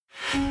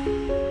Hi,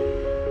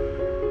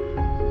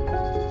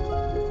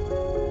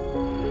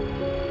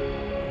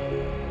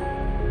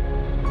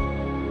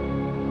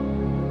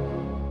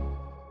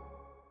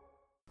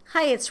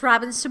 it's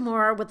Robin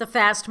Samora with the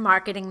Fast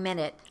Marketing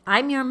Minute.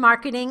 I'm your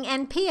marketing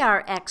and PR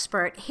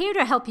expert, here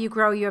to help you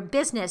grow your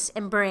business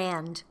and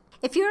brand.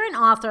 If you're an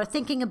author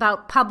thinking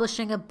about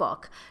publishing a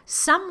book,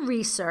 some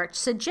research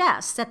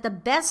suggests that the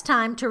best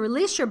time to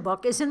release your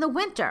book is in the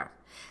winter,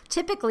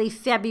 typically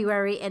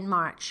February and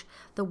March.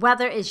 The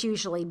weather is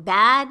usually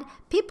bad,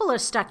 people are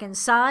stuck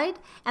inside,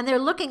 and they're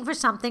looking for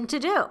something to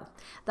do.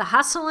 The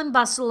hustle and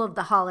bustle of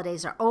the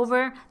holidays are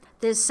over.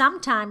 There's some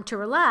time to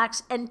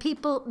relax, and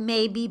people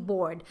may be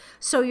bored,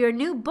 so your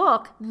new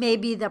book may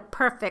be the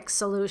perfect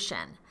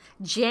solution.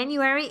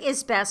 January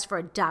is best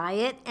for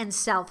diet and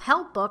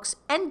self-help books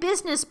and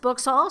business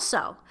books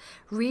also.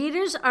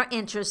 Readers are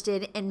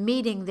interested in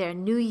meeting their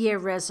New Year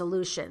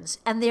resolutions,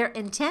 and their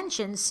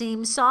intention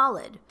seems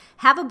solid.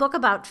 Have a book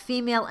about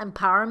female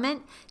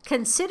empowerment?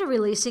 Consider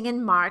releasing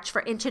in March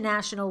for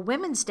International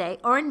Women's Day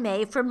or in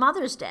May for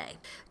Mother's Day.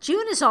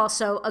 June is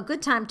also a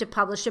good time to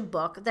publish a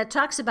book that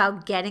talks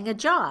about getting a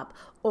job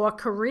or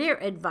career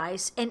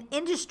advice and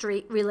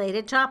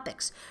industry-related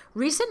topics.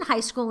 Recent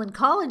high school and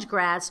college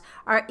grads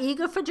are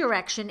eager for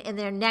direction in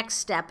their next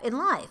step in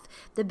life.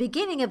 The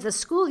beginning of the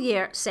school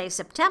year, say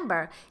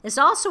September, is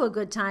also a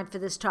good time for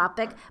this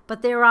topic,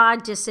 but there are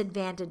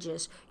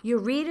disadvantages. Your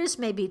readers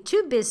may be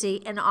too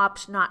busy and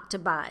opt not to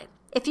buy.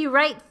 If you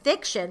write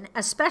fiction,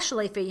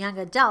 especially for young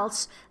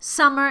adults,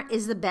 summer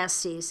is the best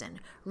season.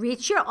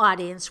 Reach your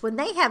audience when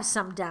they have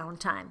some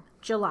downtime,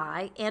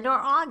 July and or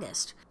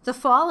August. The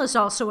fall is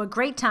also a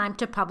great time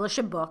to publish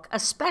a book,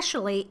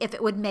 especially if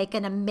it would make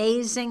an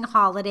amazing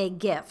holiday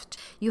gift.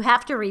 You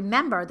have to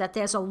remember that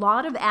there's a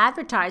lot of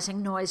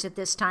advertising noise at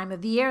this time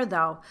of year,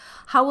 though.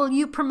 How will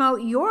you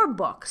promote your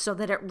book so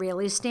that it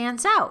really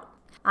stands out?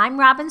 I'm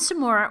Robin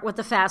Samora with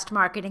the Fast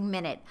Marketing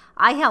Minute.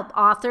 I help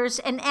authors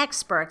and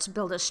experts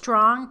build a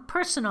strong,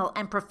 personal,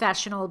 and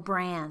professional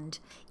brand.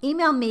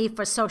 Email me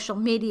for social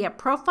media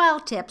profile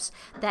tips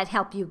that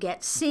help you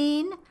get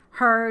seen,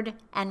 heard,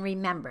 and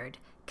remembered.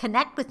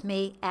 Connect with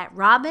me at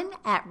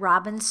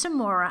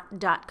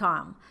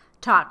robin@robinsamora.com.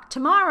 Talk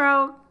tomorrow.